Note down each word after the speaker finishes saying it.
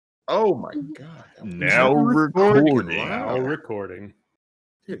Oh my god! Now recording. Now recording.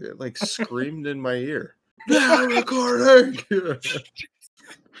 Dude, it like screamed in my ear. Now recording.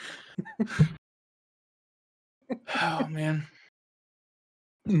 Oh man.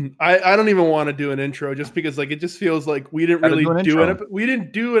 I don't even want to do an intro just because like it just feels like we didn't really we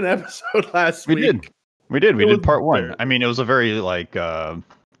didn't do an episode last week. We did. We did part one. Fair. I mean, it was a very like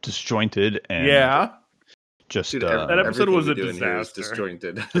disjointed and just Dude, that episode was a disaster. disaster.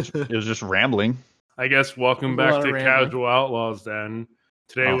 Disjointed. it was just rambling. I guess welcome A back lot to of rambling. Casual Outlaws then.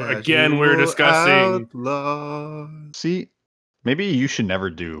 Today Oh. again we're discussing See, maybe you should never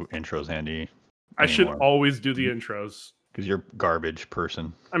do intros, Andy. I should always do the intros. Because you're a garbage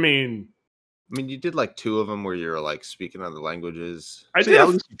person. I mean, you did like 2 of them where you're like speaking other languages. I See, did at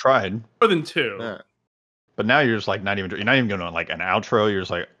least you tried. more than 2. Yeah. But now you're just like you're not even going to like an outro. You're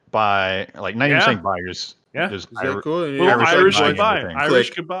just like bye. Like not even saying bye. You're just Is that cool? Little Irish Irish like goodbye. everything. Irish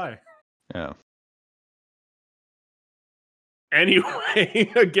Click. goodbye. Yeah. Anyway,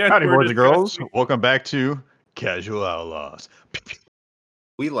 again, Howdy, we're boys and girls. discussing- Welcome back to Casual Outlaws.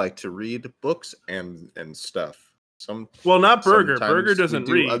 We like to read books and stuff. Well, not Burger. Sometimes Burger we doesn't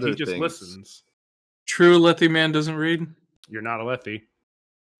do read. other He just things. listens. True Lethy man doesn't read. You're not a Lethy.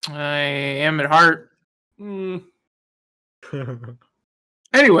 I am at heart. Mm,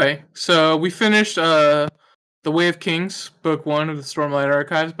 Anyway, so we finished The Way of Kings, Book 1 of the Stormlight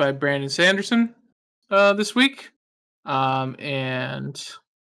Archives by Brandon Sanderson this week. And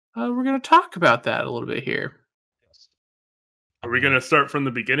we're going to talk about that a little bit here. are we going to start from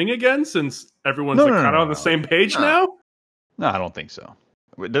the beginning again since everyone's No, like, no, kind no, of on the no. same page No. now? No, I don't think so.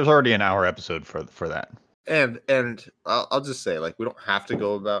 There's already an hour episode for that. and I'll just say, like, we don't have to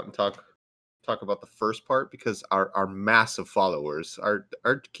go about and talk about the first part because our massive followers are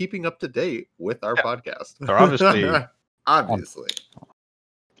keeping up to date with our podcast. They're obviously obviously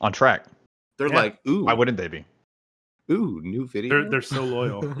on track. they're Yeah. like, ooh, Why wouldn't they be? ooh, new video. They're so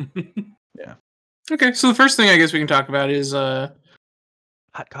loyal. Okay, so the first thing I guess we can talk about is Hot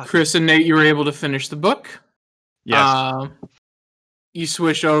coffee. Chris and Nate, you were able to finish the book. Yes. You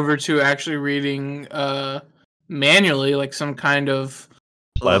switched over to actually reading manually, like some kind of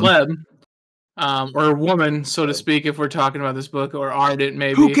Pleb. or woman, so to speak, if we're talking about this book, or ardent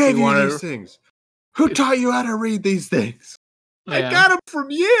maybe. Who if gave you wanna- these things? Who taught you how to read these things? I Yeah. got them from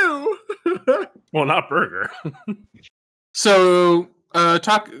you. Well, not Burger. So,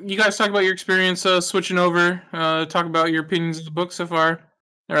 you guys talk about your experience switching over. Talk about your opinions of the book so far,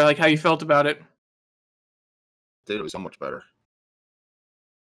 or like how you felt about it. Dude, it was so much better.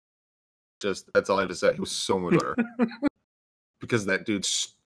 Just that's all I have to say. It was so much better because of that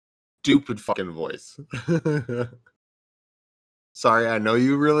dude's stupid fucking voice. Sorry, I know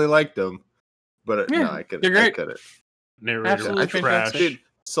you really liked him, but Yeah, no, I couldn't. they're great. I couldn't. Narrator Absolutely I think trash. fantastic. Dude,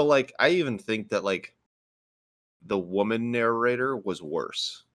 so like, I even think that like the woman narrator was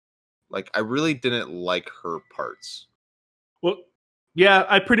worse. Like, I really didn't like her parts. Well, yeah,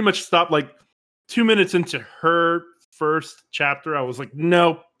 I pretty much stopped like 2 minutes into her first chapter. I was like,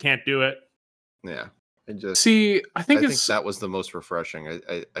 no, can't do it. Yeah, I just See, I think I think it's that was the most refreshing.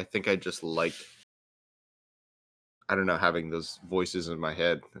 I think I just liked, I don't know, having those voices in my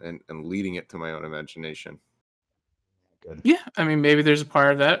head and leading it to my own imagination. yeah. I mean, maybe there's a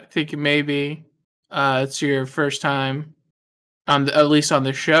part of that. I think maybe it's your first time at least on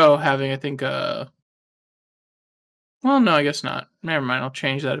the show having. I think. Well, no, I guess not. Never mind. I'll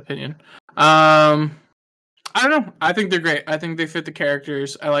change that opinion. I don't know. I think they're great. I think they fit the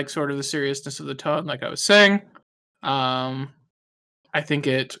characters. I like sort of the seriousness of the tone, like I was saying. I think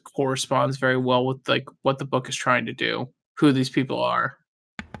it corresponds very well with like what the book is trying to do, who these people are.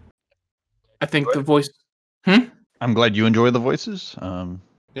 I think the voice. I'm glad you enjoy the voices.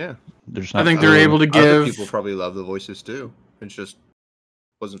 Yeah, There's I not. think they're able to other give. people probably love the voices too. It just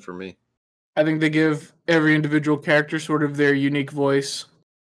wasn't for me. I think they give every individual character sort of their unique voice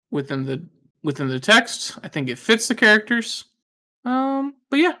within the text. I think it fits the characters. But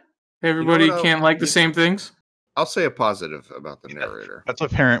yeah, everybody what, can't like the same things. I'll say a positive about the narrator. That's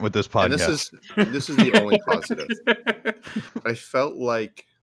apparent with this And podcast. this is the only positive. I felt like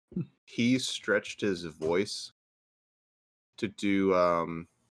he stretched his voice to do the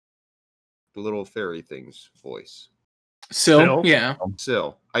little fairy thing's voice. Still, yeah.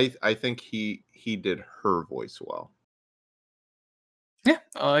 Still, I think he did her voice well. Yeah,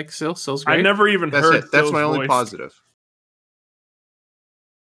 I like Sil. Sil's great. I never even That's heard it. That's Phil's my only voice. positive.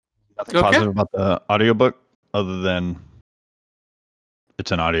 Nothing Okay. positive about the audiobook other than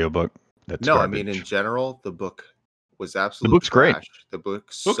it's an audiobook. That's No, garbage. I mean in general, the book was absolutely book's great. trash. The book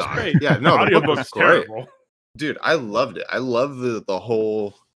Book's sucked. great. Yeah, no, the book was audiobook's great. terrible. Dude, I loved it. I love the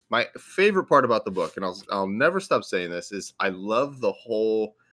whole my favorite part about the book, and I'll never stop saying this, is I love the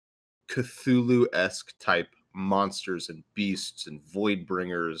whole Cthulhu-esque type monsters and beasts and void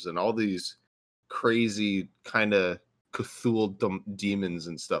bringers and all these crazy kind of Cthulhu demons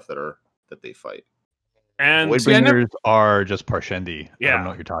and stuff that they fight. And Voidbringers are just Parshendi. I Yeah. don't know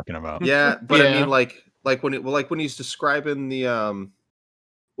what you're talking about. Yeah, but I Yeah. mean, like when he's describing the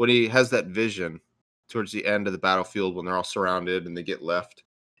when he has that vision towards the end of the battlefield when they're all surrounded and they get left,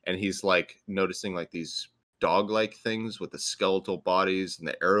 and he's like noticing like these dog-like things with the skeletal bodies and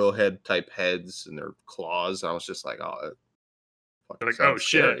the arrowhead type heads and their claws. I was just like, oh, that fucking Like, sounds oh,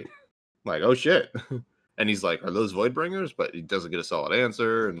 shit. scary. Like, oh shit. And he's like, are those Voidbringers? But he doesn't get a solid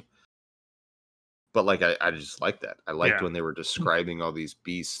answer. But like, I just like that. I liked Yeah. when they were describing all these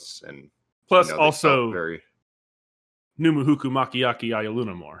beasts, and plus they felt also very Numuhuku Makiyaki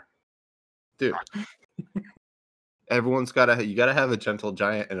Ayalunamore. dude. Everyone's you gotta have a gentle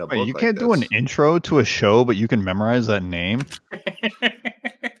giant in a book. Wait, you like can't do an this. intro to a show, but you can memorize that name?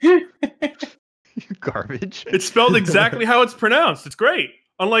 You garbage. It's spelled exactly how it's pronounced. It's great.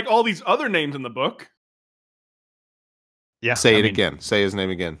 Unlike all these other names in the book. Yeah. Say I it mean, again. Say his name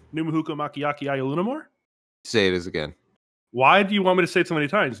again. Numuhuku Makiyaki Ayalunamore? Say it as again. Why do you want me to say it so many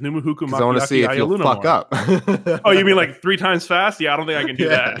times? Numuhuku Because I want to see Makiyaki if you'll fuck Ayalunamore. up. Oh, you mean like 3 times fast? Yeah, I don't think I can do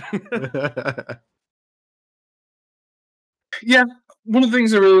Yeah. that. Yeah, one of the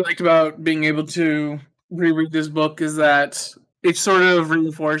things I really liked about being able to reread this book is that it sort of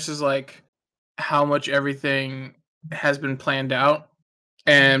reinforces like how much everything has been planned out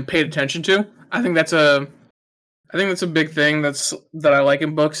and paid attention to. I think that's a big thing that I like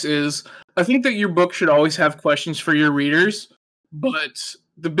in books is I think that your book should always have questions for your readers, but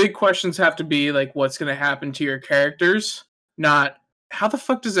the big questions have to be like what's going to happen to your characters, not how the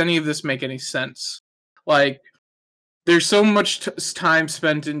fuck does any of this make any sense? Like there's so much time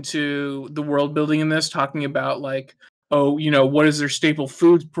spent into the world building in this, talking about like, oh, what is their staple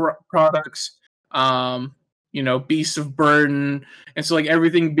food products, beasts of burden, and so like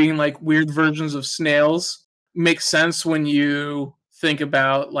everything being like weird versions of snails makes sense when you think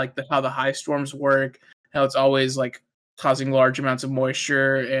about like how the high storms work, how it's always like causing large amounts of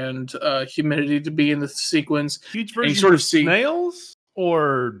moisture and humidity to be in the sequence. Huge And you version sort of of see snails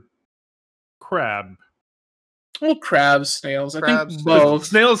or crab? well, crabs, snails. I Crabs. think both.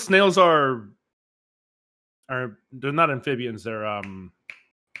 Snails are they're not amphibians. They're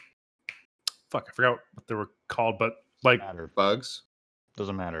fuck, I forgot what they were called, but like, matter. Bugs.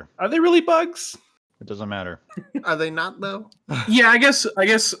 Doesn't matter. are they really bugs? It doesn't matter. Are they not though? Yeah, I guess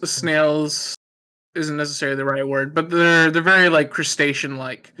snails isn't necessarily the right word, but they're very like crustacean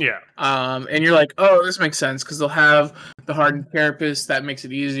like. Yeah. And you're like, oh, this makes sense because they'll have the hardened carapace that makes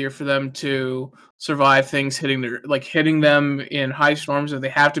it easier for them to survive things hitting them in high storms if they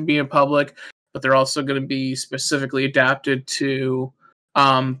have to be in public, but they're also going to be specifically adapted to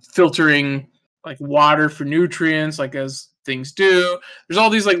filtering like water for nutrients, like as things do. There's all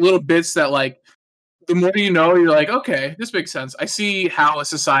these like little bits that like the more you know, you're like, okay, this makes sense. I see how a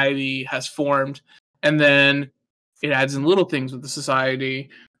society has formed. And then it adds in little things with the society,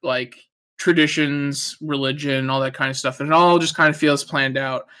 like traditions, religion, all that kind of stuff. And it all just kind of feels planned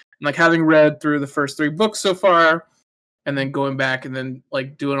out. And like having read through the first 3 books so far, and then going back and then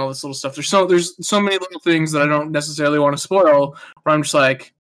like doing all this little stuff. There's so many little things that I don't necessarily want to spoil, where I'm just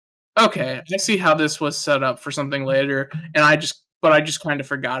like, okay, I see how this was set up for something later, and I just kind of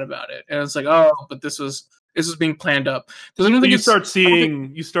forgot about it. And it's like, oh, but this was being planned up. Because I don't So think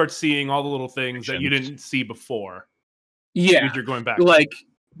you start seeing all the little things that you didn't see before. yeah, Because you're going back. like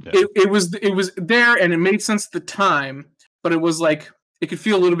Yeah. it was there and it made sense at the time, but it was like it could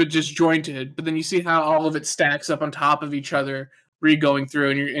feel a little bit disjointed. But then you see how all of it stacks up on top of each other, going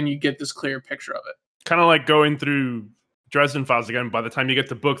through, and you get this clear picture of it. Kind of like going through Dresden Files again. By the time you get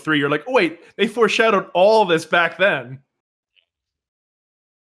to book 3, you're like, oh, wait, they foreshadowed all this back then.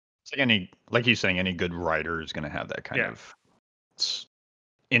 It's like he's saying, any good writer is going to have that kind Yeah. of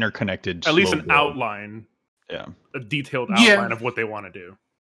interconnected. At least slow an build. outline, Yeah. a detailed Yeah. outline of what they want to do.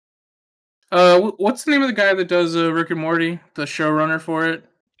 What's the name of the guy that does Rick and Morty, the showrunner for it?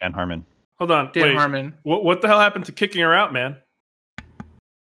 Dan Harmon. Hold on. Dan wait. Harmon. What the hell happened to kicking her out, man?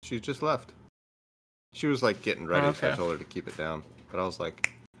 She just left. She was like getting ready, so I Okay. told her to keep it down. But I was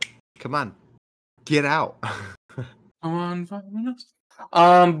like, come on, get out.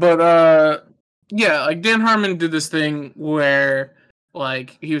 Yeah, like Dan Harmon did this thing where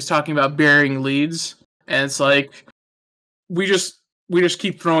like he was talking about burying leads, and it's like we just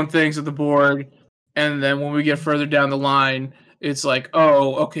keep throwing things at the board, and then when we get further down the line, it's like,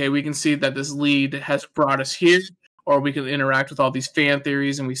 oh, okay, we can see that this lead has brought us here, or we can interact with all these fan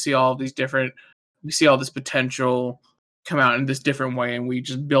theories, and we see all this potential come out in this different way, and we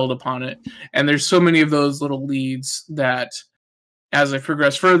just build upon it. And there's so many of those little leads that, as I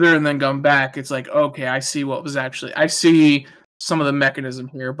progress further and then come back, it's like, okay, I see some of the mechanism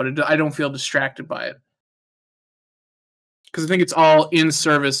here, but I don't feel distracted by it. Because I think it's all in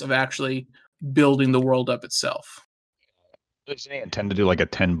service of actually building the world up itself. They intend to do like a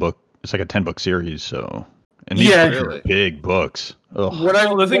 10-book. It's like a 10-book series, so and these books are big books. The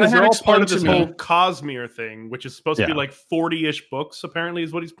thing is, they're all part of this whole Cosmere thing, which is supposed to be like 40-ish books. Apparently,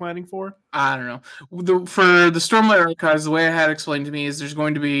 is what he's planning for. I don't know. For the Stormlight Archives, the way I had explained to me is there's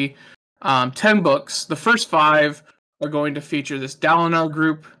going to be 10 books. The first 5 are going to feature this Dalinar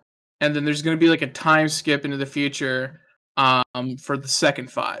group, and then there's going to be like a time skip into the future for the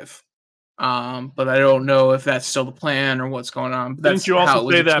second 5. But I don't know if that's still the plan or what's going on. But didn't you also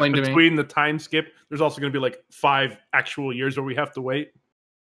say that between the time skip, there's also going to be like 5 actual years where we have to wait,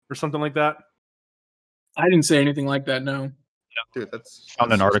 or something like that? I didn't say anything like that. No. Dude,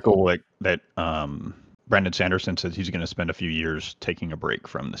 found an article like that. Brandon Sanderson says he's going to spend a few years taking a break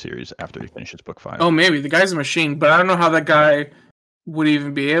from the series after he finishes book 5. Oh, maybe the guy's a machine, but I don't know how that guy would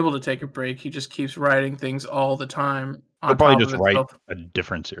even be able to take a break. He just keeps writing things all the time. He'll probably just write a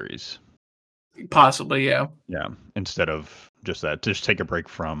different series. Possibly, yeah. Yeah, instead of just that, just take a break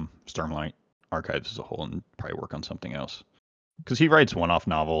from Stormlight Archives as a whole and probably work on something else. Because he writes one-off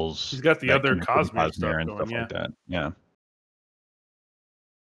novels. He's got the other Cosmere stuff and going, stuff like that. Yeah.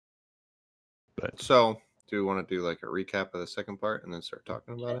 But so, do we want to do like a recap of the second part and then start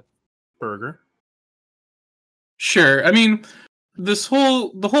talking about it? Burger. Sure. I mean, the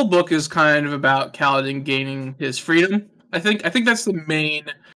whole book is kind of about Kaladin gaining his freedom. I think that's the main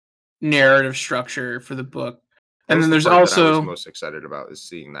narrative structure for the book. And then there's also that I was most excited about is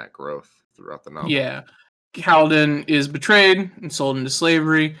seeing that growth throughout the novel. Yeah. Kaladin is betrayed and sold into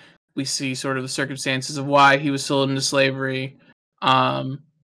slavery. We see sort of the circumstances of why he was sold into slavery. And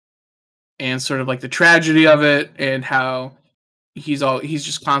sort of like the tragedy of it, and how he's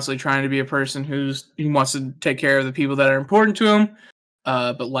just constantly trying to be a person who wants to take care of the people that are important to him.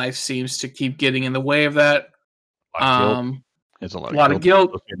 But life seems to keep getting in the way of that. There's a lot of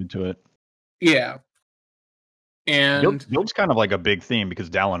guilt associated to it. Yeah. And guilt's kind of like a big theme because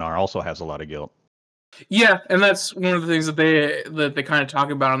Dalinar also has a lot of guilt. Yeah, and that's one of the things that they kind of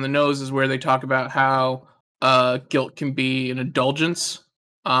talk about on the nose, is where they talk about how guilt can be an indulgence.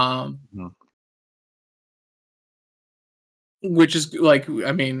 Which is like,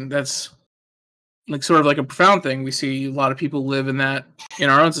 I mean, that's like sort of like a profound thing. We see a lot of people live in that in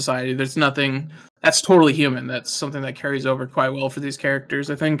our own society. There's nothing that's totally human. That's something that carries over quite well for these characters,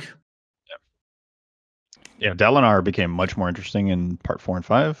 I think. Yeah, Dalinar became much more interesting in part 4 and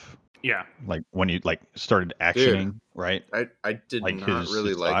 5. Yeah, like when you started actioning, right? I did not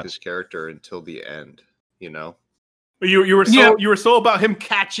really like his character until the end. You know, you were so about him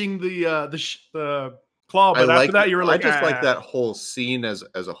catching the claw, but after that you were like, I just like that whole scene as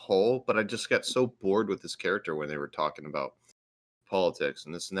a whole. But I just got so bored with his character when they were talking about politics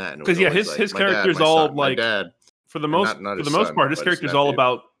and this and that. Because his character's all like, for the most part, his character's all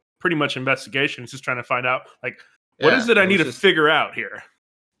about pretty much investigation. It's just trying to find out like what is it I need to figure out here.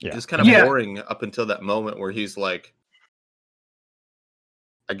 Yeah, just kind of boring up until that moment where he's like,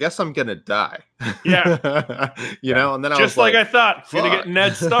 I guess I'm gonna die. Yeah. you know, and then just I thought, he's gonna get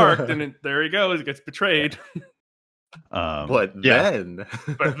Ned Stark, and there he goes, he gets betrayed. But then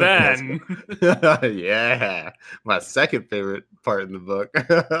yeah, my second favorite part in the book.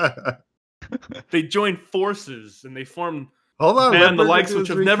 They join forces and they form the likes which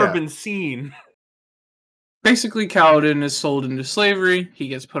have never been seen. Basically, Kaladin is sold into slavery. He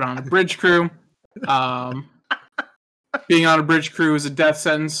gets put on a bridge crew. Being on a bridge crew is a death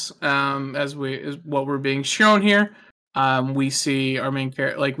sentence, is what we're being shown here. We see our main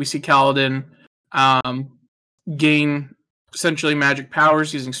character, we see Kaladin gain essentially magic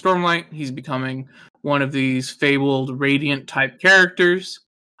powers using Stormlight. He's becoming one of these fabled Radiant type characters.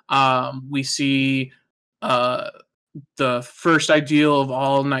 We see the first ideal of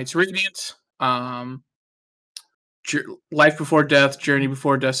all Knights Radiant. Life before death, journey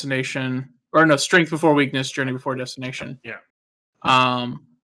before destination, or no, strength before weakness, journey before destination. Yeah.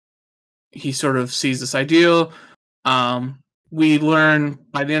 He sort of sees this ideal. We learn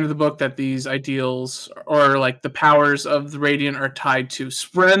by the end of the book that these ideals, or like the powers of the Radiant, are tied to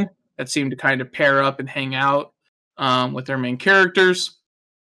Spren that seem to kind of pair up and hang out with their main characters.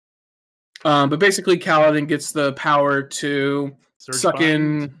 But basically, Kaladin gets the power to suck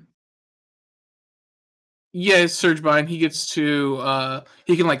in. Yeah, Surge Bind. He gets to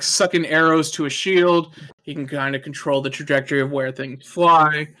he can like suck in arrows to a shield. He can kind of control the trajectory of where things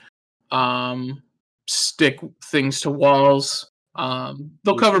fly. Stick things to walls.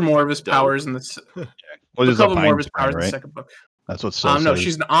 They'll cover more of his powers in the. They'll cover more of his powers in the second book. That's what Syl no,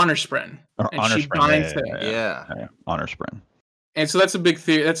 she's an honor spren, and she binds things. Yeah, honor spren. And so that's a big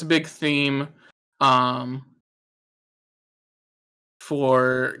that's a big theme.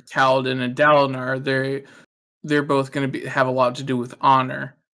 For Kaladin and Dalinar, they're both going to have a lot to do with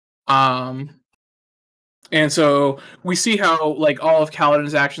honor. And so we see how like all of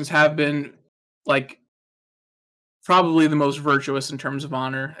Kaladin's actions have been like probably the most virtuous in terms of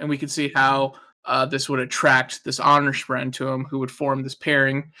honor, and we could see how this would attract this honor spren to him, who would form this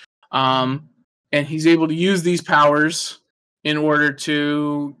pairing. And he's able to use these powers in order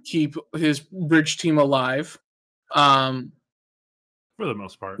to keep his bridge team alive. For the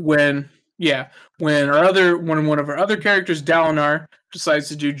most part. When one of our other characters, Dalinar, decides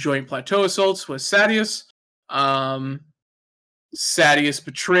to do joint plateau assaults with Sadeas. Sadeas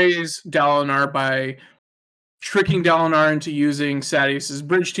betrays Dalinar by tricking Dalinar into using Sadeas'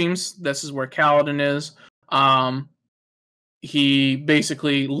 bridge teams. This is where Kaladin is. He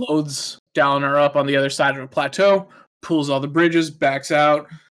basically loads Dalinar up on the other side of a plateau, pulls all the bridges, backs out,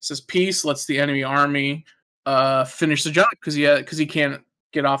 says peace, lets the enemy army finish the job because he can't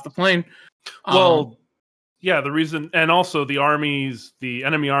get off the plane. The reason, and also the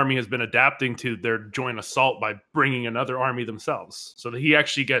enemy army has been adapting to their joint assault by bringing another army themselves, so that he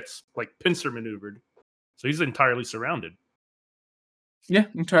actually gets like pincer maneuvered. So he's entirely surrounded. Yeah,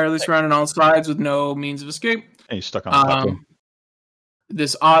 entirely surrounded on all sides with no means of escape. And he's stuck on the plateau.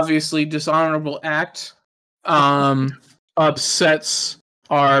 This obviously dishonorable act upsets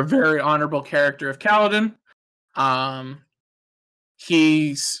our very honorable character of Kaladin. But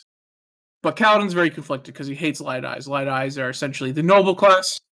Kaladin's very conflicted because he hates Light Eyes. Light Eyes are essentially the noble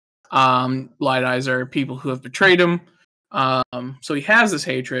class. Light Eyes are people who have betrayed him. So he has this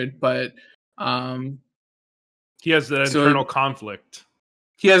hatred, but he has the internal conflict.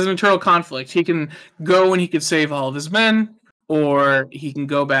 He has an internal conflict. He can go and he can save all of his men, or he can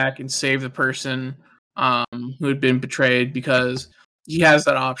go back and save the person who had been betrayed, because he has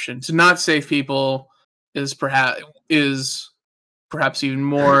that option. To not save people is perhaps even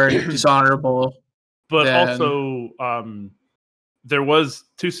more dishonorable. But also, there was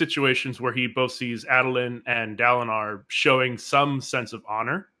two situations where he both sees Adolin and Dalinar showing some sense of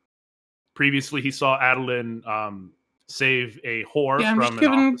honor. Previously, he saw Adolin save a whore from an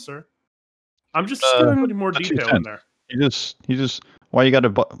officer. I'm just putting more detail in there. He just. Why you got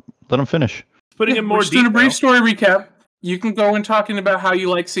to let him finish? Putting in more detail. Doing a brief story recap. You can go and talking about how you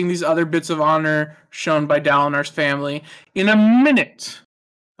like seeing these other bits of honor shown by Dalinar's family in a minute.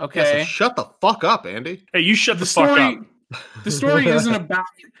 Okay? Yeah, so shut the fuck up, Andy. Hey, you shut the fuck up. The story isn't about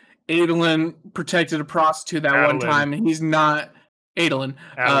Adolin protected a prostitute that one time, and he's not Adolin.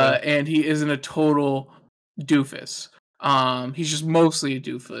 And he isn't a total doofus. He's just mostly a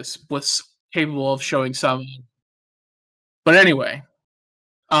doofus, was capable of showing some. But anyway,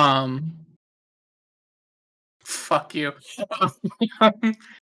 fuck you.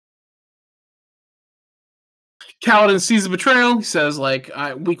 Kaladin sees the betrayal. He says,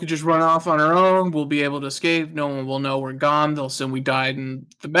 we could just run off on our own. We'll be able to escape. No one will know we're gone. They'll assume we died in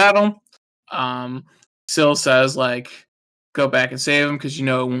the battle. Syl says, go back and save him because it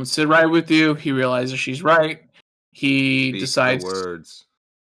won't sit right with you. He realizes she's right. He decides to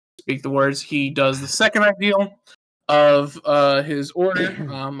speak the words. He does the second ideal of his order.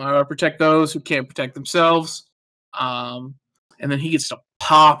 I will protect those who can't protect themselves. And then he gets to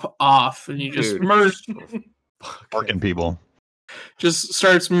pop off, and he just murders Murking people. Just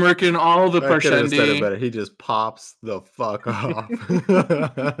starts murking all the Parshendi. He just pops the fuck off.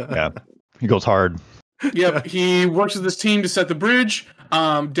 Yeah, he goes hard. Yep, he works with his team to set the bridge.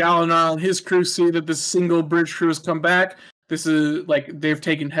 Dalinar and his crew see that this single bridge crew has come back. This is they've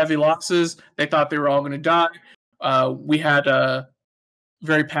taken heavy losses. They thought they were all going to die. We had a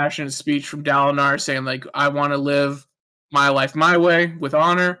very passionate speech from Dalinar saying, I want to live my life my way with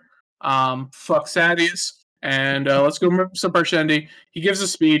honor. Fuck Sadeas. And let's go murder some Parshendi. He gives a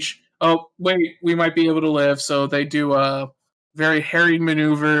speech. Oh, wait, we might be able to live. So they do a very hairy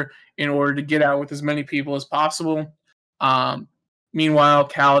maneuver in order to get out with as many people as possible. Meanwhile,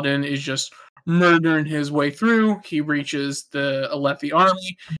 Kaladin is just murdering his way through. He reaches the Alethi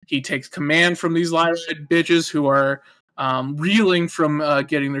army. He takes command from these light-eyed bitches who are reeling from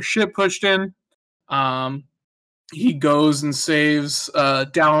getting their ship pushed in. He goes and saves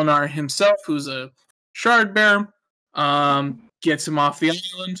Dalinar himself, who's a shard bearer. Gets him off the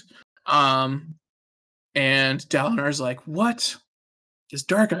island. And Dalinar's like, what? This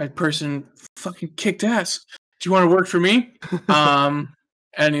dark-eyed person fucking kicked ass. Do you want to work for me?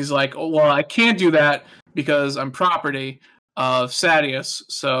 And he's like, oh, well, I can't do that because I'm property of Sadeas.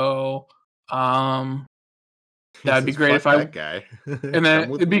 So that'd be great if I... That guy. And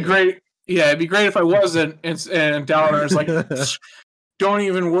then it'd be great. Yeah, it'd be great if I wasn't. And Dalinar's like, don't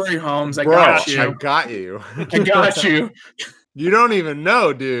even worry, Holmes. I got you. I got you. I got you. You don't even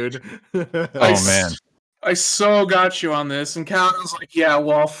know, dude. Oh man. I so got you on this. And Kaladin's like, yeah,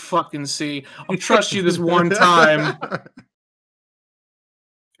 well, I'll fucking see. I'll trust you this one time.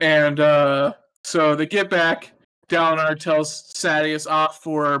 And so they get back. Dalinar tells Sadeas off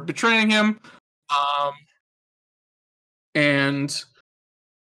for betraying him. And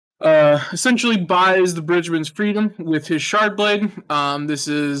essentially buys the Bridgeman's freedom with his Shardblade. This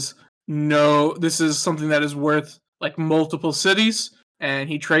is something that is worth like multiple cities, and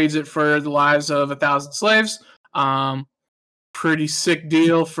he trades it for the lives of 1,000 slaves. Pretty sick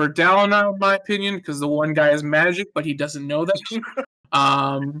deal for Dalinar, in my opinion, because the one guy is magic, but he doesn't know that.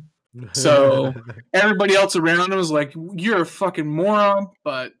 So everybody else around him is like, "You're a fucking moron,"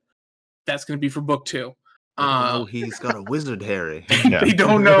 but that's going to be for book 2. Oh, he's got a wizard, Harry. Yeah. They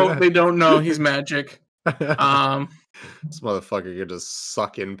don't know. They don't know he's magic. This motherfucker can just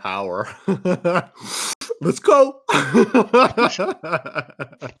suck in power. Let's go. Puff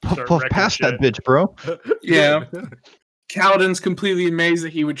past that bitch, bro. Yeah. Kaladin's completely amazed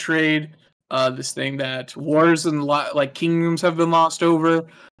that he would trade this thing that wars and like kingdoms have been lost over.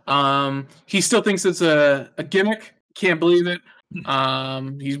 He still thinks it's a gimmick. Can't believe it.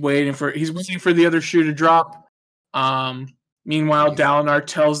 He's waiting for the other shoe to drop. Meanwhile, Dalinar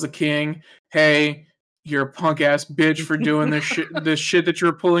tells the king, "Hey, you're a punk ass bitch for doing this shit that you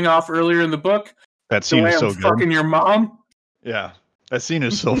were pulling off earlier in the book. That scene is so good. Fucking your mom." Yeah. That scene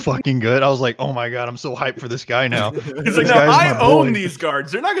is so fucking good. I was like, oh my god, I'm so hyped for this guy now. He's like, no, I own these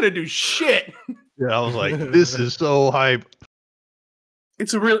guards. They're not gonna do shit. Yeah, I was like, this is so hype.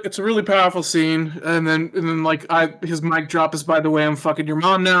 It's a really powerful scene, and then like his mic drop is, by the way, I'm fucking your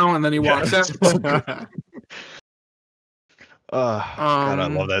mom now, and then he walks out. God, I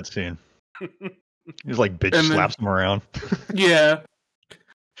love that scene. He's like bitch slaps him around. Yeah.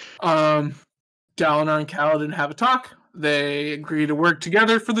 Dalinar and Kaladin have a talk. They agree to work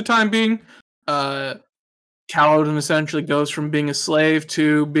together for the time being. Kaladin essentially goes from being a slave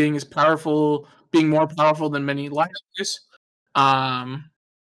to being more powerful than many liars.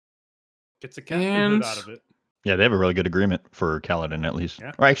 Gets a captainhood out of it. Yeah, they have a really good agreement for Kaladin, at least.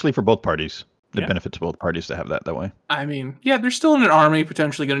 Yeah. Or actually for both parties. It benefits both parties to have that way. I mean, yeah, they're still in an army,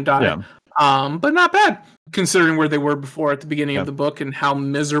 potentially going to die. Yeah. But not bad, considering where they were before at the beginning of the book and how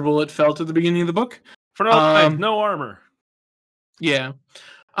miserable it felt at the beginning of the book. For no armor. Yeah.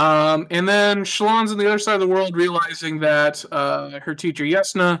 And then Shallan's on the other side of the world, realizing that her teacher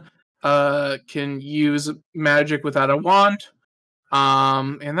Yesna can use magic without a wand.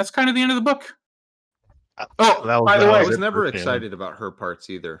 And that's kind of the end of the book. By the way, I was never excited about her parts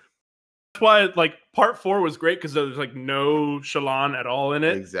either. That's why, like, part 4 was great because there was like no Shallan at all in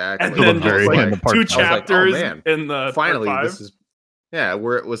it. Exactly. And then there's like 2 chapters in the finally part 5. This is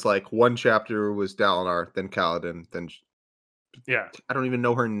where it was like one chapter was Dalinar, then Kaladin, then I don't even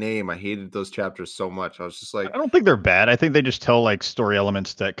know her name. I hated those chapters so much. I was just like, I don't think they're bad. I think they just tell like story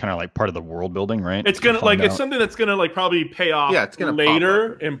elements that kind of like part of the world building, right? It's gonna it's something that's gonna like probably pay off it's gonna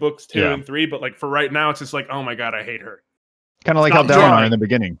later in books 2 and 3, but like for right now it's just like, oh my god, I hate her. Kind of like how Dalinar in the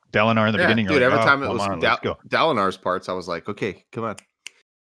beginning. Beginning, dude, like, every time it was Dalinar's parts, I was like, okay, come on.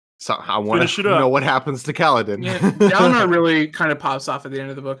 So I want to know what happens to Kaladin. Yeah, Dalinar really kind of pops off at the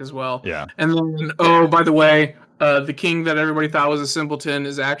end of the book as well. Yeah. And then, by the way, the king that everybody thought was a simpleton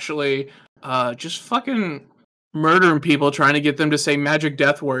is actually just fucking murdering people, trying to get them to say magic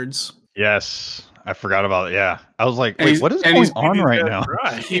death words. Yes. I forgot about it. Yeah. I was like, wait, what is going on right now?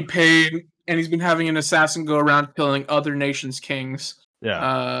 Right. He paid, and he's been having an assassin go around killing other nations' kings.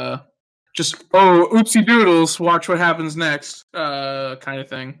 Yeah. Just, oopsie doodles, watch what happens next, kind of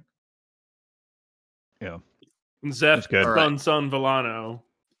thing. Yeah. Zeth, son Villano,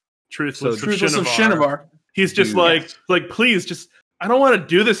 Truthless of Shinovar. He's just like, please, just, I don't want to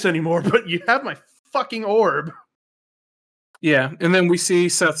do this anymore, but you have my fucking orb. Yeah, and then we see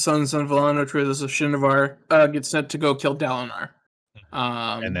Seth's son Villano, Truthless of Shinovar, get sent to go kill Dalinar.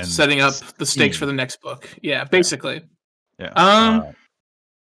 And then setting up the stakes for the next book. Yeah, basically. Yeah.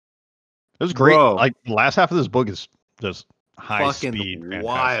 It was great. Bro. Like, the last half of this book is just high fucking speed,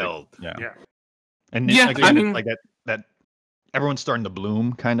 wild. Yeah. And I mean, like that everyone's starting to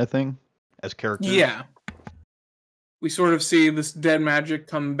bloom kind of thing as characters. Yeah. we sort of see this dead magic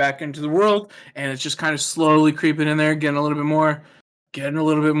come back into the world, and it's just kind of slowly creeping in there, getting a little bit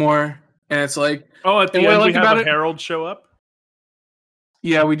more, and it's like, Oh, at the and what I end like we have about a it- herald show up.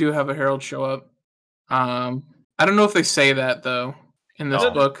 yeah, we do have a herald show up. I don't know if they say that though in this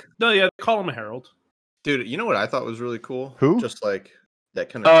Oh. book. No, yeah, they call him a herald. Dude, you know what I thought was really cool? Who? Just like that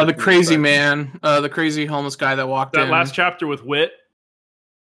kind of The crazy man, the crazy homeless guy that walked That in. last chapter with Wit,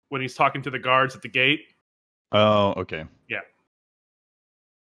 when he's talking to the guards at the gate. Oh, okay.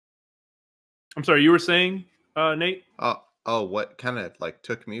 I'm sorry, you were saying, Nate? What kind of like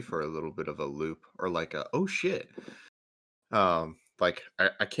took me for a little bit of a loop, or like a oh shit. Like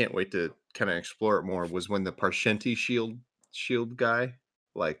I can't wait to kind of explore it more. Was when the Parshenti shield guy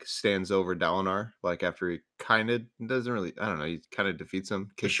like stands over Dalinar, like after he kind of doesn't really, I don't know, he kind of defeats him.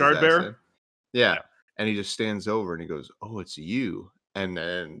 The kicks his shard ass bearer? in. Yeah, and he just stands over and he goes, "Oh, it's you." And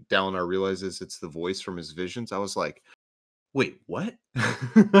then Dalinar realizes it's the voice from his visions. I was like, "Wait, what?"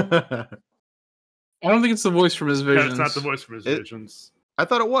 I don't think it's the voice from his Yeah, visions. it's not the voice from his visions. I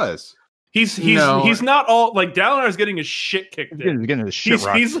thought it was. He's No. he's not all like Dalinar's getting his shit kicked He's in. getting his shit He's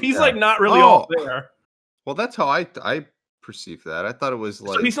rocked. he's Yeah. like not really all Oh. there. Well, that's how I perceived that. I thought it was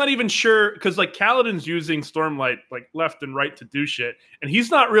like So he's not even sure because like Kaladin's using Stormlight like left and right to do shit, and he's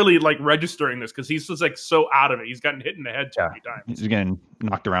not really like registering this because he's just like so out of it. He's gotten hit in the head too many times. He's getting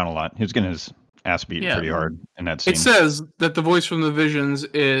knocked around a lot. He was getting his ass beat Yeah. pretty hard in that scene. It says that the voice from the visions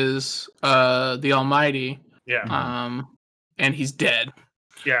is the Almighty, Yeah, and he's dead.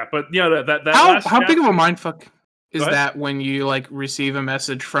 yeah, but you know that How last big of chapter- a mindfuck is Go ahead. that when you like receive a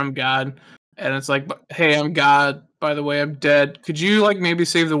message from God and it's like, "Hey, I'm God. By the way, I'm dead. Could you like maybe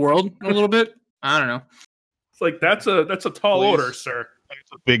save the world a little bit?" I don't know. It's like that's a tall Please. order, sir.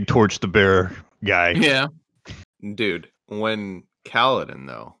 Big torch the bear guy. Yeah, dude, when Kaladin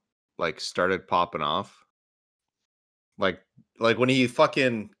though like started popping off, like when he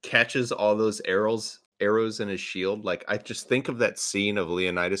fucking catches all those arrows in his shield, like I just think of that scene of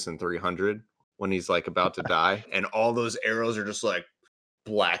Leonidas in 300 when he's like about to die and all those arrows are just like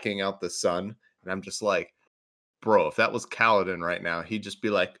blacking out the sun, and I'm just like, bro, if that was Kaladin right now, he'd just be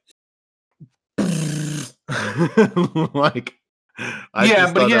like like I Yeah,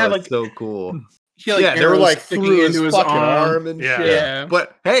 just but thought he that had, was like- so cool. he like Yeah, they were arrows like sticking through into his his fucking arm and Yeah. shit. Yeah.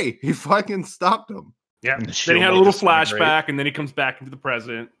 But hey, he fucking stopped him. Yeah. And the Then he shield had a made little this sound flashback, and then he comes back into the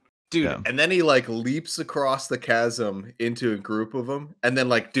present. Dude, Yeah. and then he like leaps across the chasm into a group of them. And then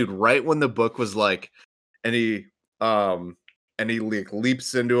like, dude, right when the book was like, and he like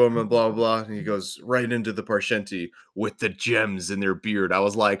leaps into him and blah blah blah, and he goes right into the Parshenti with the gems in their beard. I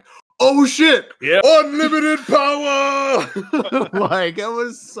was like, oh shit, Yep. unlimited power. Like it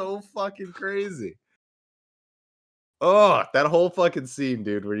was so fucking crazy. Oh, that whole fucking scene,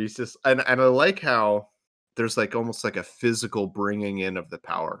 dude, where he's just and I like how there's like almost like a physical bringing in of the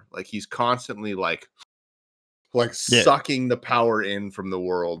power. Like he's constantly like Yeah. sucking the power in from the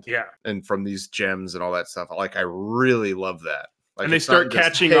world Yeah. and from these gems and all that stuff. Like I really love that. Like And they it's not start just,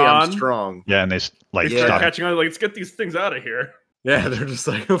 catching "Hey, I'm on." strong. Yeah, and they like They Yeah. start stop. catching on. Like, let's get these things out of here. Yeah, they're just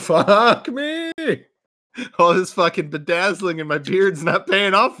like, fuck me. All this fucking bedazzling in my beard's not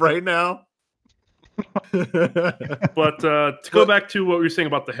paying off right now. But to go back to what we were saying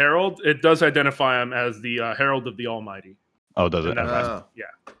about the Herald, it does identify him as the Herald of the Almighty. Oh, does it? And that Okay. last-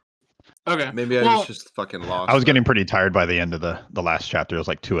 yeah. okay. Maybe I Well, was just fucking lost. I was there. getting pretty tired by the end of the last chapter. It was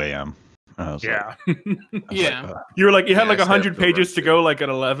like 2 a.m. I was Yeah. I was Yeah. like, You were like, you had Yeah, like I stayed up 100 till pages around to 2. go, like at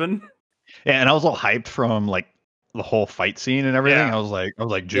 11. yeah, and I was all hyped from like the whole fight scene and everything. Yeah. I was like,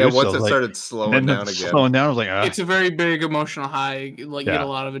 juice. Yeah, I once was it like, started and slowing then down it's again. slowing down. I was like, It's a very big emotional high. Like you get Yeah. a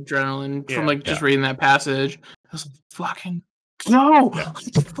lot of adrenaline Yeah. from like just Yeah. reading that passage. I was like, fucking no.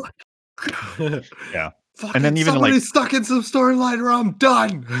 Yeah. Fucking And then even, somebody like- stuck in some storyline or I'm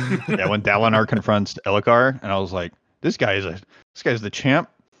done. yeah, when Dalinar confronts Elhokar, and I was like, this guy's the champ.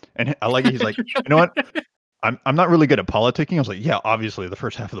 And I like it. He's like, you know what? I'm not really good at politicking. I was like, yeah, obviously the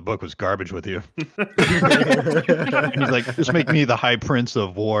first half of the book was garbage with you. And he's like, just make me the high prince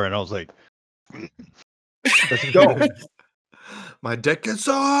of war. And I was like, Let's go. My dick is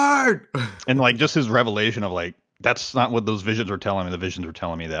so hard. and like just his revelation of like, that's not what those visions were telling me. The visions were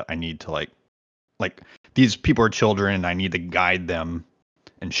telling me that I need to like these people are children and I need to guide them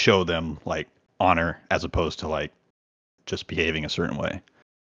and show them like honor as opposed to like just behaving a certain way.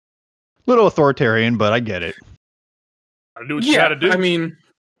 Little authoritarian, but I get it. Gotta do what you Yeah, gotta do. I mean,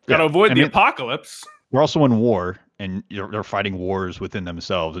 gotta Yeah. avoid I the mean- apocalypse. We're also in war, and they're fighting wars within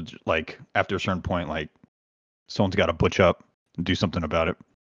themselves. It's like after a certain point, like someone's got to butch up and do something about it.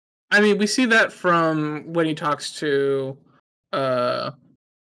 I mean, we see that from when he talks to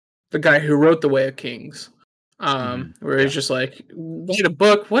the guy who wrote The Way of Kings. Where he's just like, wait a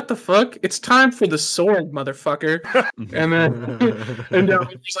book, what the fuck? It's time for the sword, motherfucker. And then and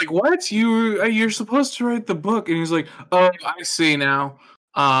he's like, what? You're supposed to write the book. And he's like, oh, I see now.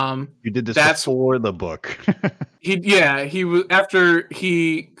 You did this that's before the book. he was after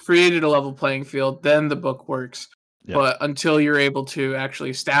he created a level playing field, then the book works. Yeah. But until you're able to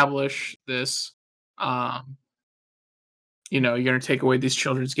actually establish this, you're gonna take away these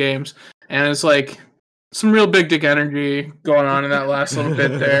children's games. And it's like some real big dick energy going on in that last little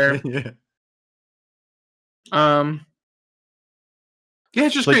bit there. Yeah. Yeah,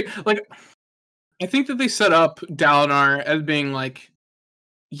 it's just great. Like, I think that they set up Dalinar as being like,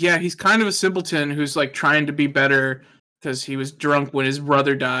 yeah, he's kind of a simpleton who's like trying to be better because he was drunk when his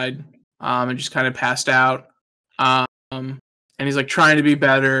brother died, and just kind of passed out. And he's like trying to be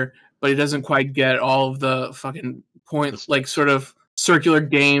better, but he doesn't quite get all of the fucking points, like sort of circular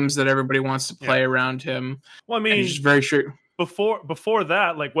games that everybody wants to play around him. Well, I mean, he's just very sure. Before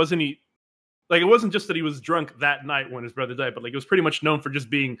that, like, wasn't he? Like, it wasn't just that he was drunk that night when his brother died, but like, it was pretty much known for just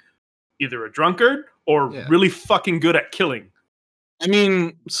being either a drunkard or really fucking good at killing. I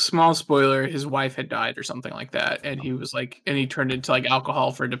mean, small spoiler, his wife had died or something like that, and he was like, and he turned into like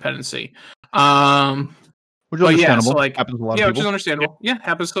alcohol for dependency. Which is understandable. Yeah, so like, happens to a lot of people. Which is understandable. Yeah,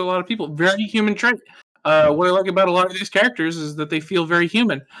 happens to a lot of people. Very human trait. What I like about a lot of these characters is that they feel very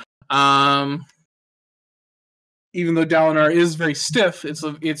human. Even though Dalinar is very stiff,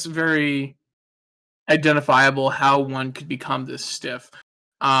 it's very identifiable how one could become this stiff.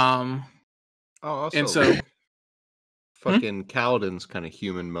 Also, and so fucking Kaladin's kind of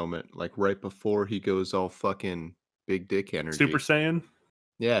human moment, like right before he goes all fucking big dick energy. Super Saiyan?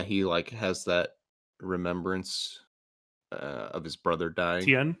 Yeah, he like has that remembrance of his brother dying.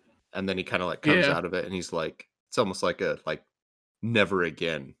 Tien? And then he kind of like comes out of it and he's like, it's almost like a like never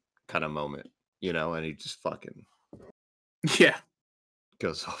again kind of moment, and he just fucking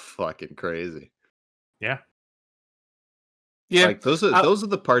goes all fucking crazy. Yeah. Yeah. Like those are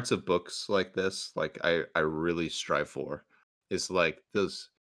the parts of books like this, like I really strive for, is like those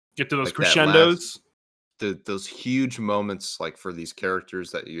get to those like crescendos. Those huge moments, like for these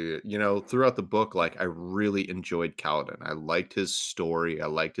characters that throughout the book, like I really enjoyed Kaladin. I liked his story, I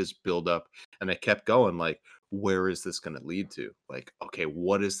liked his build up, and I kept going like, where is this going to lead to? Like, okay,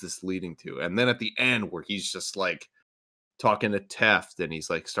 what is this leading to? And then at the end where he's just like talking to Teft and he's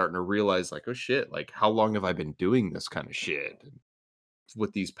like starting to realize like, oh shit, like how long have I been doing this kind of shit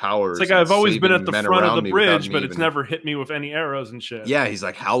with these powers? It's like I've always been at the front of the bridge, but it's never hit me with any arrows and shit. Yeah, he's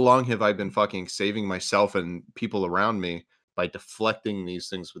like, how long have I been fucking saving myself and people around me by deflecting these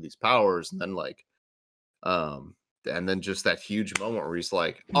things with these powers? And then like, and then just that huge moment where he's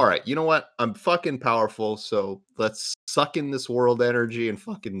like, all right, you know what? I'm fucking powerful, so let's suck in this world energy and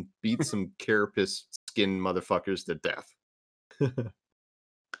fucking beat some carapace skin motherfuckers to death.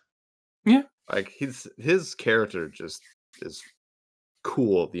 Yeah. Like his character just is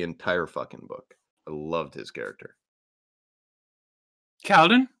cool the entire fucking book. I loved his character.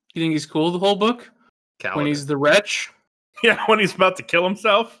 Kaladin? You think he's cool the whole book? Kaladin. When he's the wretch? Yeah, when he's about to kill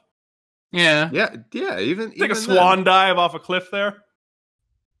himself. Yeah. Even take a swan dive off a cliff there.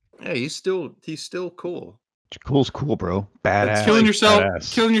 Yeah, he's still cool. Cool's cool, bro. Badass. Killing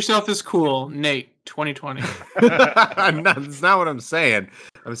yourself is cool. Nate, 2020. That's not what I'm saying.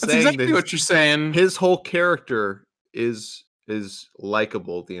 That's exactly what you're saying. His whole character is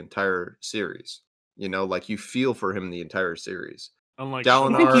likable the entire series. Like you feel for him the entire series. Unlike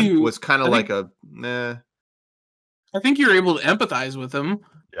Dalinar was kind of like a meh. I think you're able to empathize with him.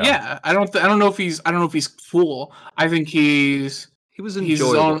 Yeah, I don't know if he's cool. I think he was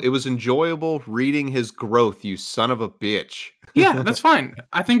enjoyable. It was enjoyable reading his growth, you son of a bitch. Yeah, that's fine.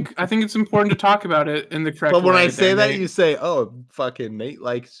 I think it's important to talk about it in the correct way. But when I say that, you say, "Oh, fucking Nate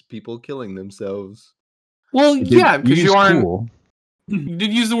likes people killing themselves." Well, yeah, because you aren't. Cool. You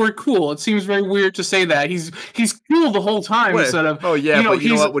did use the word "cool." It seems very weird to say that. He's cool the whole time instead of. Oh yeah, but you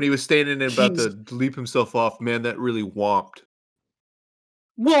know what? When he was standing and about to leap himself off, man, that really whomped.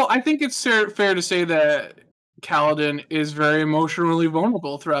 Well, I think it's fair to say that Kaladin is very emotionally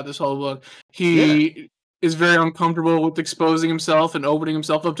vulnerable throughout this whole book. He is very uncomfortable with exposing himself and opening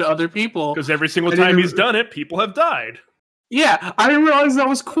himself up to other people. Because every single time he's done it, people have died. Yeah, I didn't realize that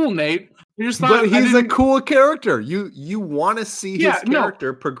was cool, Nate. But he's a cool character. You want to see his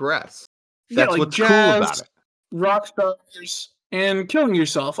character progress. That's what's cool about it. Rock stars and killing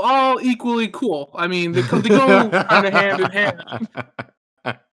yourself, all equally cool. I mean, they go kind of hand in hand.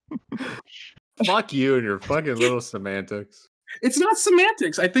 Fuck you and your fucking little semantics. It's not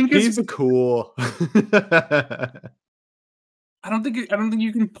semantics. I think he's cool. I don't think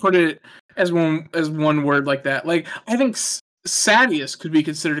you can put it as one word like that. Like I think Sadeas could be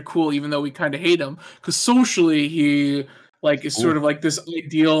considered cool, even though we kind of hate him, because socially he like is sort of like this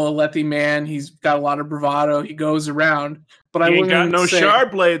ideal Alethi man. He's got a lot of bravado. He goes around, but I He ain't got wouldn't no say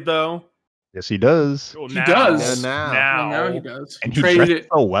shard blade though. Yes, he does. Well, he now. does. Yeah, Well, now. now he does. And He he traded dresses it.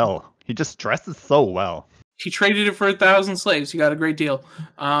 so well. He just dresses so well. He traded it for 1,000 slaves. He got a great deal.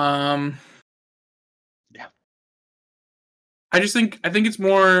 Yeah. I think it's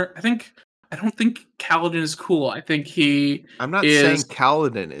more. I don't think Kaladin is cool. I think he. I'm not is, saying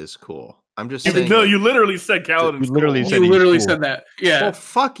Kaladin is cool. I'm just No, saying. like, you literally said Kaladin's You literally cool. said You he's literally cool. said that. Yeah. Well,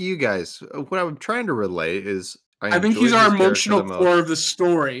 fuck you guys. What I'm trying to relay is I think he's enjoyed our his character emotional the core most. of the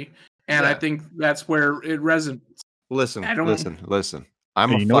story, and I Yeah. think that's where it resonates. Listen. I don't- Listen. I'm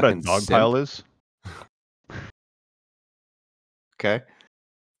Hey, a you know what a fucking dog simp, pile is? okay?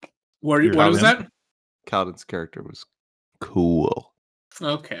 What You're was not that? Kaladin's character was cool.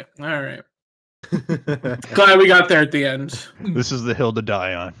 Okay, all right. Glad we got there at the end. This is the hill to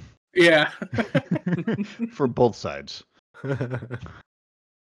die on Yeah. for both sides.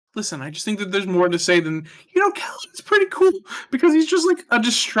 Listen, I just think that there's more to say than Kaladin's pretty cool because he's just like a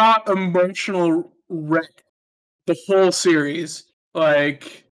distraught, emotional wreck. The whole series,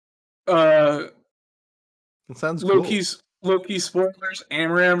 like, It sounds cool. Loki spoilers.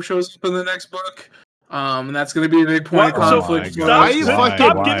 Amaram shows up in the next book, and that's going to be a big point of What? So conflict. my for God. Why us. are you Stop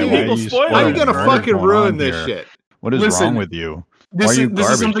fucking giving dude, people spoilers. How are you gonna What is fucking going ruin on this here? shit? What is Listen, wrong with you? This Why are is you this is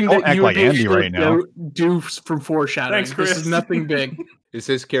garbage? something Don't that act you like and Dave Andy should right now. do from foreshadowing. Thanks, This Chris. is nothing big. Is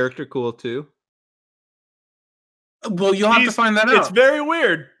his character cool too? Well, you'll have to find that out. It's very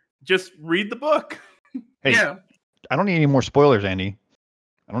weird. Just read the book. Hey, Yeah. I don't need any more spoilers, Andy.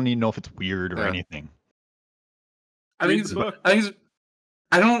 I don't need to know if it's weird or Yeah. anything. I think Read it's. the book. I think it's.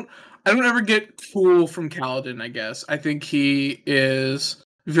 I don't ever get cool from Kaladin. I guess I think he is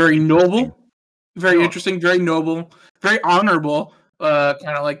very noble, very Sure. interesting, very noble, very honorable. Kind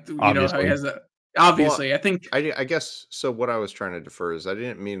of like how he Obviously. has that. Obviously, I think. I guess so. What I was trying to defer is I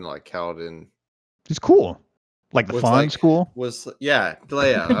didn't mean like Kaladin He's cool. Like the was fawn's cool. Was yeah.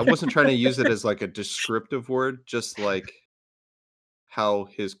 I wasn't trying to use it as like a descriptive word, just like how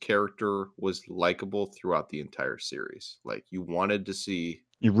his character was likable throughout the entire series. Like you wanted to see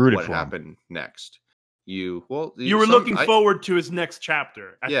You rooted what for him. happened next. You You were looking forward to his next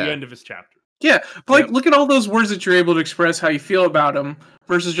chapter at Yeah. the end of his chapter. Yeah, but like, Yep. look at all those words that you're able to express how you feel about him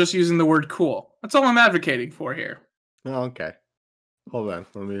versus just using the word "cool." That's all I'm advocating for here. Oh, okay. Hold on.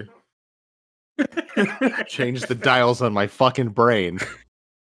 Let me change the dials on my fucking brain.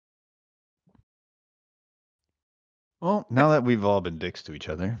 Well, now that we've all been dicks to each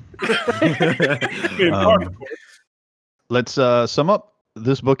other, In part, Um, of course. let's sum up.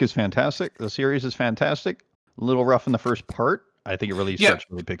 This book is fantastic. The series is fantastic. A little rough in the first part. I think it really Yeah. starts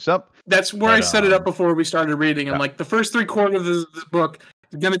really picks up. That's where But, I set it up before we started reading. I'm yeah. like, the first 3/4 of this book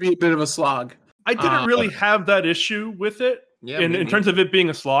is going to be a bit of a slog. I didn't really have that issue with it. Yeah, in terms of it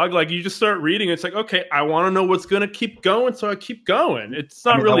being a slog, like you just start reading, it's like, okay, I want to know what's going to keep going, so I keep going. It's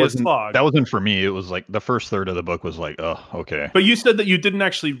not I mean, really a that wasn't- slog. That wasn't for me. It was like the first third of the book was like, oh, okay. But you said that you didn't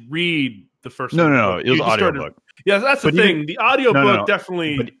actually read the first. No, one. no, no. It was You just started- audiobook. Yeah, that's the But even- thing. The audiobook No, no.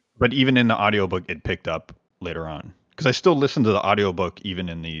 definitely. But even in the audiobook, it picked up later on because I still listen to the audiobook even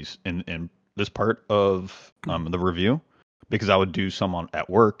in these in this part of the review because I would do some at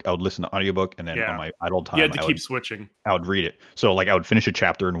work. I would listen to audiobook and then Yeah. on my idle time You had to I keep would, switching. I would read it. So like I would finish a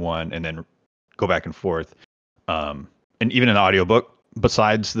chapter in one and then go back and forth. And even in the audiobook,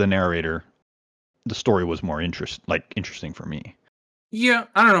 besides the narrator, the story was more interesting for me. Yeah,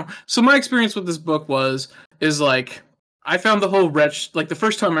 I don't know. So my experience with this book is like I found the whole wretch, like the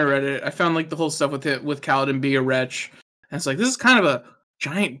first time I read it, I found like the whole stuff with Kaladin be a wretch. And it's like, this is kind of a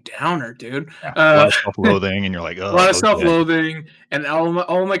giant downer, dude. A lot of self-loathing, and you're like, oh, A lot of okay. self-loathing, and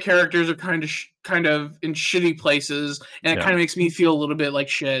all my characters are kind of in shitty places, and it Yeah. kind of makes me feel a little bit like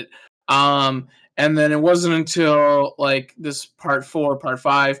shit. And then it wasn't until like this part 4, part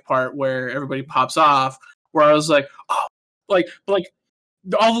 5 part where everybody pops off, where I was like, oh, like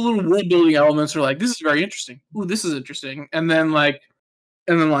all the little world building elements are like, this is very interesting. Ooh, this is interesting. And then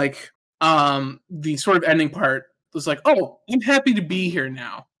the sort of ending part was like, oh, I'm happy to be here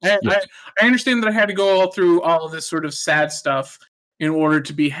now. I understand that I had to go all through all of this sort of sad stuff in order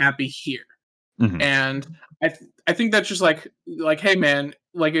to be happy here. Mhm. And I think that's just like, hey man,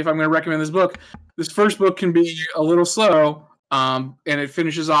 like if I'm going to recommend this first book can be a little slow, and it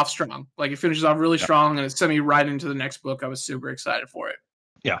finishes off strong. Like it finishes off really strong, and it sent me right into the next book. I was super excited for it.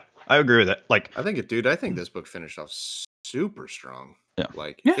 Yeah, I agree with that. Like, I think this book finished off super strong. Yeah.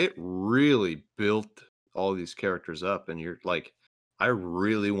 Like Yeah. it really built all these characters up, and you're like, I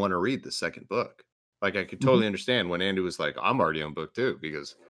really want to read the second book. Like I could Mm-hmm. totally understand when Andy was like, I'm already on book 2,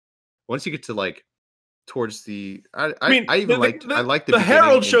 because once you get to like towards the I even liked I liked the the beginning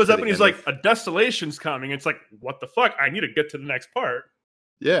Herald shows into up the and he's end like, of- a desolation's coming. It's like, what the fuck? I need to get to the next part.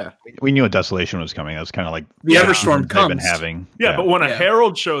 yeah. We knew a desolation was coming. That's kind of like The Yeah. Everstorm they've been comes. having. Yeah, but when a Yeah.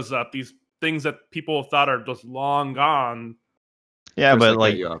 Herald shows up, these things that people thought are just long gone. Yeah, Chris, I but cut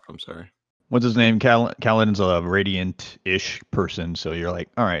like, you off, I'm sorry. what's his name? Kaladin's a radiant-ish person, so you're like,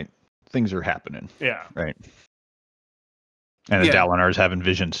 all right, things are happening, Yeah. right? And then Yeah. Dalinar's having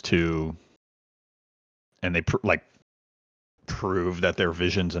visions too, and they prove that they're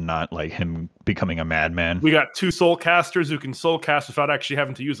visions and not like him becoming a madman. We got 2 soul casters who can soul cast without actually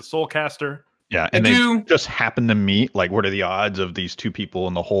having to use a soul caster. Yeah, I and they do- just happen to meet. Like, what are the odds of these 2 people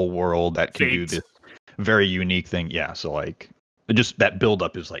in the whole world that can do Fate. this very unique thing? Yeah, so like, just that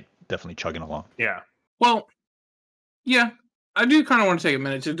build-up is like definitely chugging along. Yeah. Well, yeah, I do kind of want to take a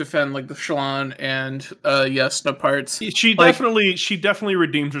minute to defend like the Shallan and Yasna parts. She Like- definitely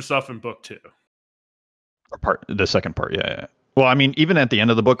redeems herself in book 2. The second part, yeah. Well, I mean, even at the end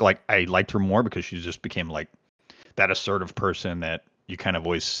of the book, like I liked her more because she just became like that assertive person that you kind of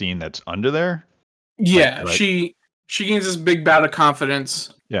always seen that's under there. Yeah, Like- she gains this big bout of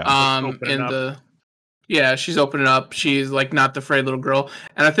confidence. Yeah. Opening In up. the yeah, she's opening up. She's like not the afraid little girl,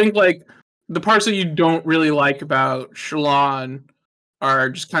 and I think like the parts that you don't really like about Shallan are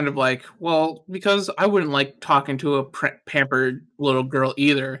just kind of like, well, because I wouldn't like talking to a pampered little girl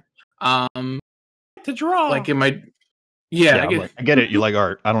either. To draw. Like it might, yeah, I get it. You like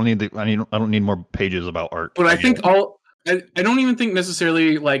art. I don't need more pages about art. But I get think it. I don't even think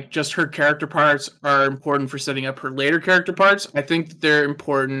necessarily like just her character parts are important for setting up her later character parts. I think that they're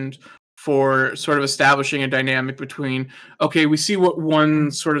important for sort of establishing a dynamic between, okay, we see what one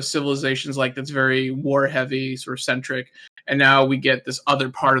sort of civilization's like that's very war heavy, sort of centric, and now we get this other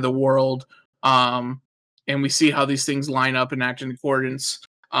part of the world, and we see how these things line up and act in accordance.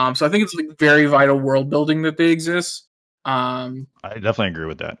 So I think it's like very vital world building that they exist. I definitely agree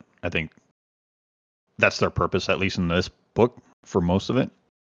with that. I think that's their purpose, at least in this book, for most of it.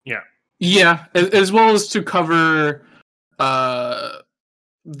 Yeah, as well as to cover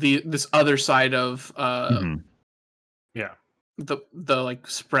this other side of Mhm. Yeah. the like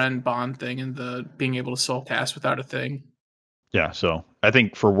Spren bond thing and the being able to soul cast without a thing. Yeah, so I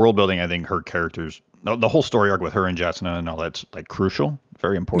think for world building, I think her characters, the whole story arc with her and Jasna and all that's like crucial,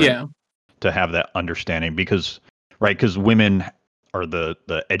 very important. Yeah, To have that understanding because women are the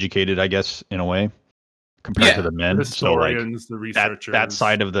educated, I guess, in a way, compared to Yeah, the men. The So like historians, the researchers. that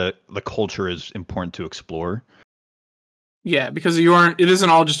side of the culture is important to explore. yeah, because it isn't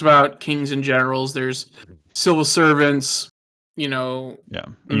all just about kings and generals. There's civil servants, Yeah, And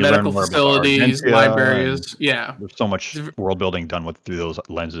you learn medical more about facilities, Argentia, libraries. Yeah, and there's so much world building done through those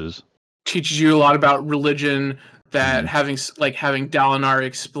lenses. teaches you a lot about religion. That Mhm. having Dalinar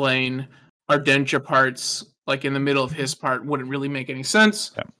explain Ardentia parts like in the middle of his part wouldn't really make any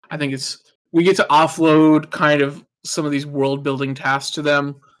sense. Yeah. I think we get to offload kind of some of these world building tasks to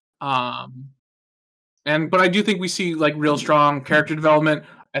them. But I do think we see like real strong character development.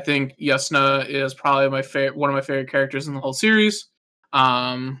 I think Yasna is probably one of my favorite characters in the whole series.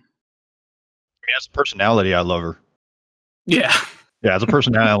 I mean, as a personality, I love her. Yeah. Yeah, as a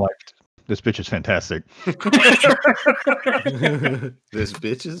personality, I'm like, this bitch is fantastic. This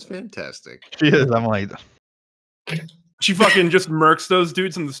bitch is fantastic. She is. I'm like, She fucking just murks those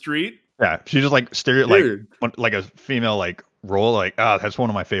dudes in the street. yeah, she just like Dude. like a female like role. Like, that's one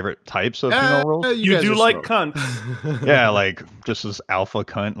of my favorite types of female roles. You guys do are like smart. cunts. Yeah, like just this alpha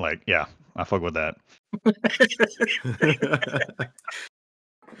cunt. Like, yeah, I fuck with that.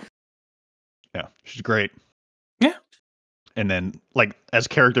 Yeah, she's great. Yeah. And then like as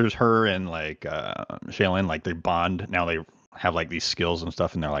characters, her and like Shaylin, like they bond. Now they have like these skills and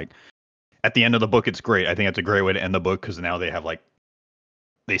stuff, and they're like at the end of the book, it's great. I think it's a great way to end the book because now they have like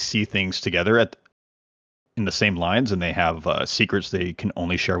they see things together in the same lines, and they have secrets they can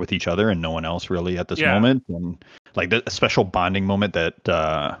only share with each other and no one else really at this Yeah. moment, and like a special bonding moment that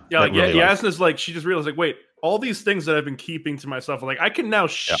Yeah, that like really, Yasna's like, she just realized like, wait, all these things that I've been keeping to myself, like I can now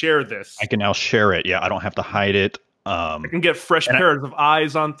share this. I can now share it. Yeah, I don't have to hide it. I can get fresh and pairs of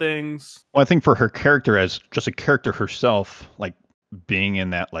eyes on things. Well, I think for her character as just a character herself, like being in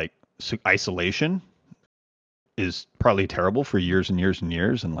that like isolation is probably terrible for years and years and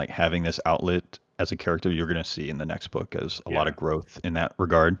years, and like having this outlet as a character you're going to see in the next book as a lot of growth in that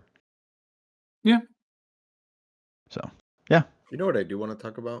regard. Yeah. So, You know what I do want to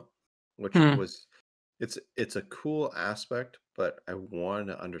talk about? Which was it's a cool aspect, but I want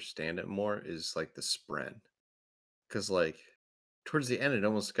to understand it more is like the Spren. Because like towards the end, it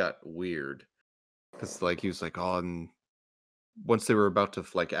almost got weird because like he was like, oh, and once they were about to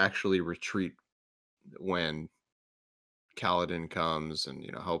like actually retreat, when Kaladin comes and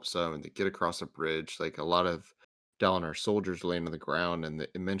helps them, and they get across a bridge, like a lot of Dalinar soldiers laying on the ground, and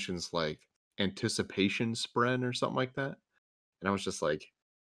it mentions like anticipation spren or something like that, and I was just like,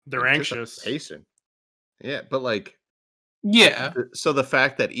 They're anxious. anticipation, yeah, but like, Yeah. so the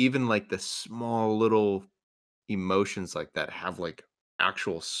fact that even like the small little emotions like that have like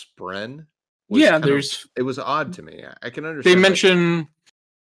actual spren was Yeah, kind of, there's it was odd to me. I can they understand like, mention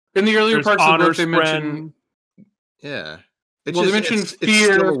in the earlier There's parts of the honor book they mention spren. yeah, it's well, they just mention it's still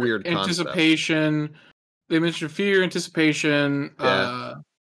fear, a weird concept. anticipation. They mention fear, anticipation, Death.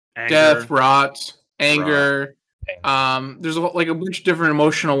 death, Anger. rot, anger. There's like a bunch of different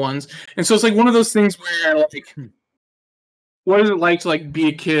emotional ones, and so it's like one of those things where like, what is it like to like be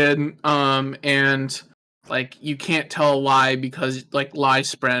a kid, and like you can't tell a lie because like lie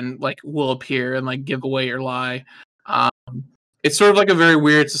spren like will appear and like give away your lie. It's sort of like a very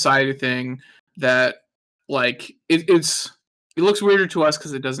weird society thing that like it looks weirder to us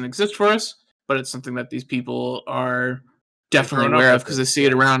because it doesn't exist for us, but it's something that these people are definitely grown up aware of with because it, they see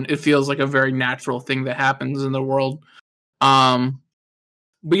it around. It feels like a very natural thing that happens in the world.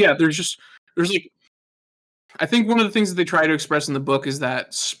 But yeah, there's like, I think one of the things that they try to express in the book is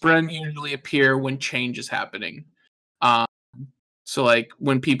that spren usually appear when change is happening. So like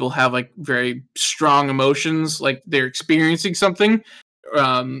when people have like very strong emotions, like they're experiencing something,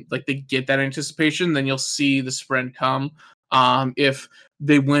 like they get that anticipation, then you'll see the spren come. If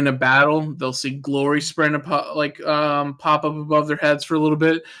they win a battle, they'll see glory spren pop up above their heads for a little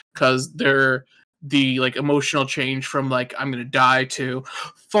bit because they're the like emotional change from like I'm gonna die to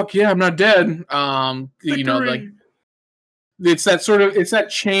fuck yeah I'm not dead. Like it's that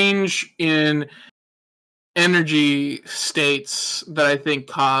change in energy states that I think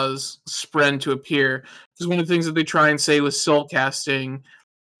cause spren to appear. Because one of the things that they try and say with soul casting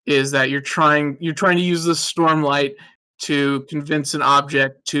is that you're trying to use the stormlight to convince an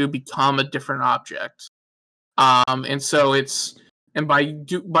object to become a different object. And so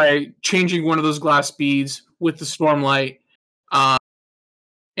by changing one of those glass beads with the stormlight,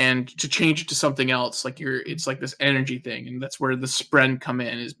 and to change it to something else, like it's like this energy thing, and that's where the spren come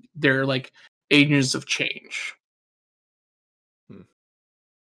in. Is they're like agents of change.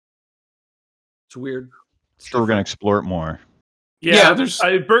 It's weird. So we're gonna explore it more. Yeah, there's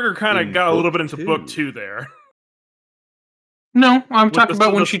Burger kind of in got a little book bit into two. book 2 there. No, I'm With talking the-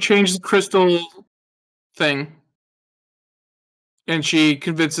 about when the- she changed the crystal thing. And she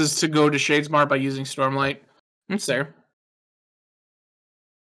convinces to go to Shadesmar by using Stormlight. It's there.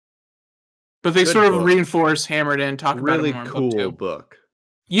 But they Good sort of book. reinforce, hammer it in, talk Really about it more in cool book 2. book.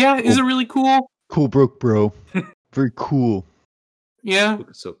 Yeah, is it really cool? Cool, bro. Very cool. Yeah. Book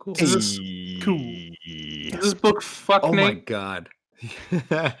is so cool. Is this book fuck Oh my Nate? god.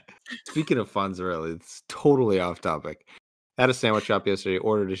 Speaking of Fonzarelli, it's totally off topic. I had a sandwich shop yesterday,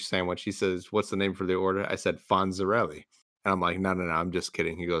 ordered a sandwich. He says, "What's the name for the order?" I said, Fonzarelli. And I'm like, no, I'm just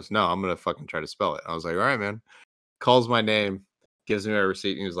kidding. He goes, "No, I'm going to fucking try to spell it." I was like, all right, man. Calls my name, gives me my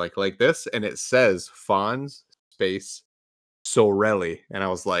receipt, and he was like this. And it says Fonz space Sorelli. And I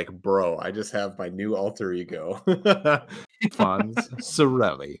was like, bro, I just have my new alter ego. Fonz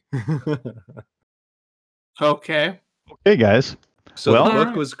Sorelli. Okay. Okay, guys. So Well, the book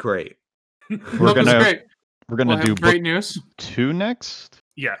alright. was great. We're That's gonna great. we're gonna We'll do have book great news. 2 next.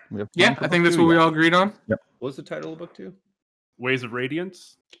 Yeah, We have Yeah, time for I think book that's 2? what we Yeah. all agreed on. What was the title of book 2? Ways of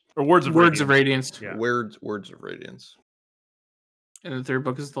Radiance or Words of Words Radiance. of Radiance. Yeah. Words of Radiance. And the third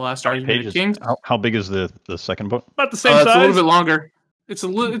book is The Last How many Argument of pages? Kings. How big is the second book? About the same It's a little size. bit longer. It's a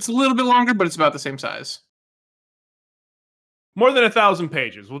little bit longer, but it's about the same size. More than 1,000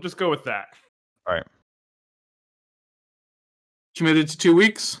 pages. We'll just go with that. All right. Committed to 2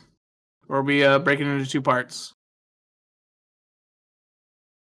 weeks, or are we breaking it into 2 parts?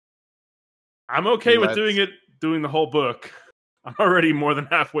 I'm okay with Let's- doing the whole book. I'm already more than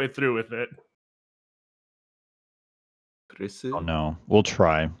halfway through with it. Oh no. We'll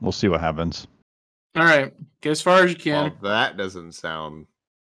try. We'll see what happens. All right, get as far as you Well, can. that doesn't sound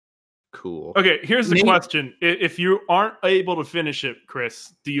cool. Okay, here's the Nate- question: if you aren't able to finish it,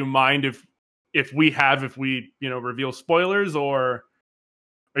 Chris, do you mind if we reveal spoilers, or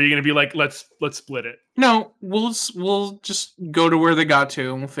are you going to be like, let's split it? No, we'll just go to where they got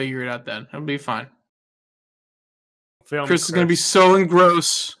to, and we'll figure it out then. It'll be fine. Fail me, Chris is going to be so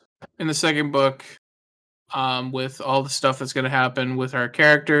engrossed in the second book, with all the stuff that's going to happen with our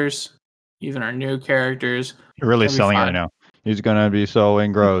characters, even our new characters. You're really That'll be selling it fine. right now. He's gonna be so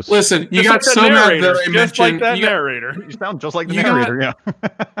engrossed. Listen, you Just got like the so mad narrator, that I just mentioned. like that you, got, narrator. You sound just like the You got- narrator.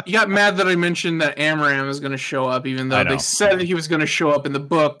 Yeah. you got mad that I mentioned that Amaram is going to show up, even I though know. they said that he was going to show up in the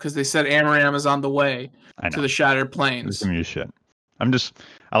book because they said Amaram is on the way I to know. the Shattered This Plains. community shit.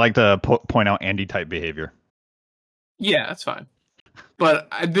 I like to point out Andy type behavior. Yeah, that's fine. But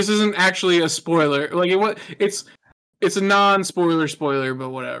this isn't actually a spoiler. Like it's a non-spoiler spoiler, but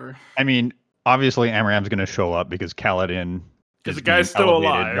whatever. I mean, obviously Amaram's gonna show up because Kaladin Because is the guy's being still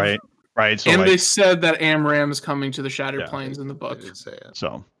elevated, alive. right? Right. So And like, they said that Amaram is coming to the Shattered Yeah. Plains in the book. I did say it.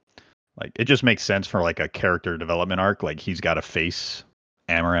 so like it just makes sense for like a character development arc. Like he's got to face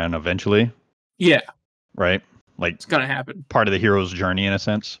Amaran eventually, Yeah, right? Like it's gonna happen. part of the hero's journey in a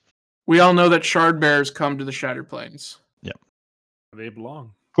sense. We all know that shard bears come to the Shattered Plains. They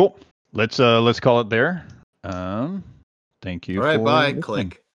belong. Cool. Let's call it there. Thank you. All right, for bye. listening.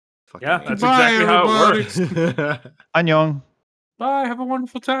 Click. Fucking Yeah, name. that's Goodbye, exactly how it everybody. works. Annyeong. Bye. Have a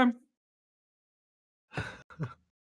wonderful time.